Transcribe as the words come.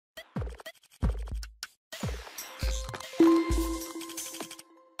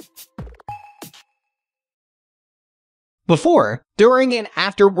before, during, and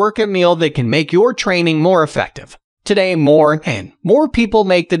after workout meal that can make your training more effective. Today, more and more people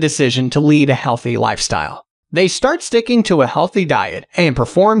make the decision to lead a healthy lifestyle. They start sticking to a healthy diet and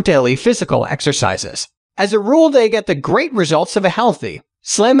perform daily physical exercises. As a rule, they get the great results of a healthy,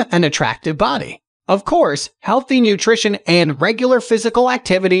 slim, and attractive body. Of course, healthy nutrition and regular physical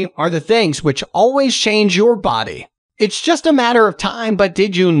activity are the things which always change your body. It's just a matter of time, but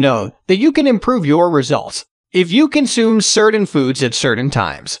did you know that you can improve your results if you consume certain foods at certain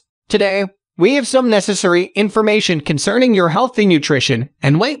times? Today, we have some necessary information concerning your healthy nutrition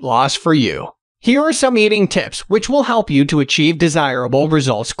and weight loss for you. Here are some eating tips which will help you to achieve desirable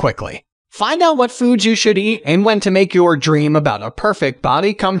results quickly. Find out what foods you should eat and when to make your dream about a perfect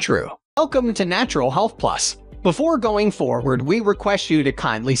body come true. Welcome to Natural Health Plus. Before going forward, we request you to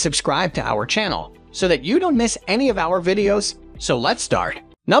kindly subscribe to our channel so that you don't miss any of our videos. So let's start.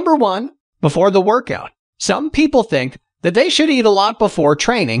 Number 1. Before the workout. Some people think that they should eat a lot before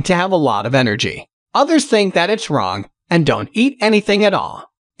training to have a lot of energy. Others think that it's wrong and don't eat anything at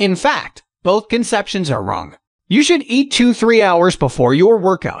all. In fact, both conceptions are wrong. You should eat 2-3 hours before your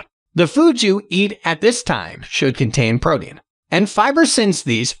workout. The foods you eat at this time should contain protein and fiber, since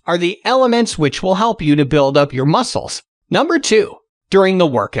these are the elements which will help you to build up your muscles. Number 2. During the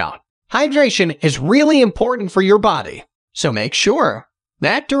workout. Hydration is really important for your body, so make sure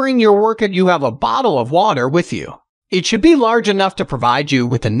that during your workout you have a bottle of water with you. It should be large enough to provide you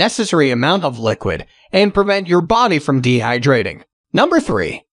with the necessary amount of liquid and prevent your body from dehydrating. Number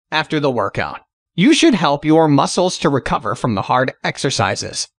 3. After the workout. You should help your muscles to recover from the hard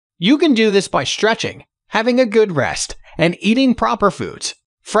exercises. You can do this by stretching, having a good rest, and eating proper foods.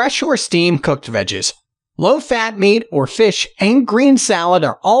 Fresh or steam-cooked veggies, low-fat meat or fish, and green salad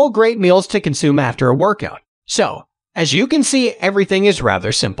are all great meals to consume after a workout. So, as you can see, everything is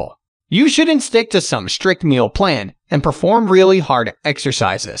rather simple. You shouldn't stick to some strict meal plan and perform really hard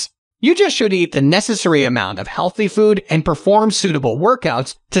exercises. You just should eat the necessary amount of healthy food and perform suitable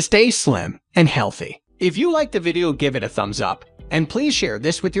workouts to stay slim and healthy. If you liked the video, give it a thumbs up, and please share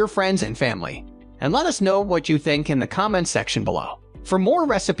this with your friends and family. And let us know what you think in the comments section below. For more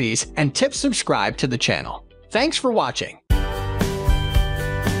recipes and tips, subscribe to the channel. Thanks for watching.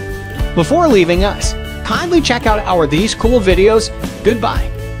 Before leaving us, kindly check out our these cool videos.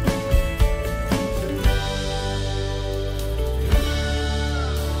 Goodbye.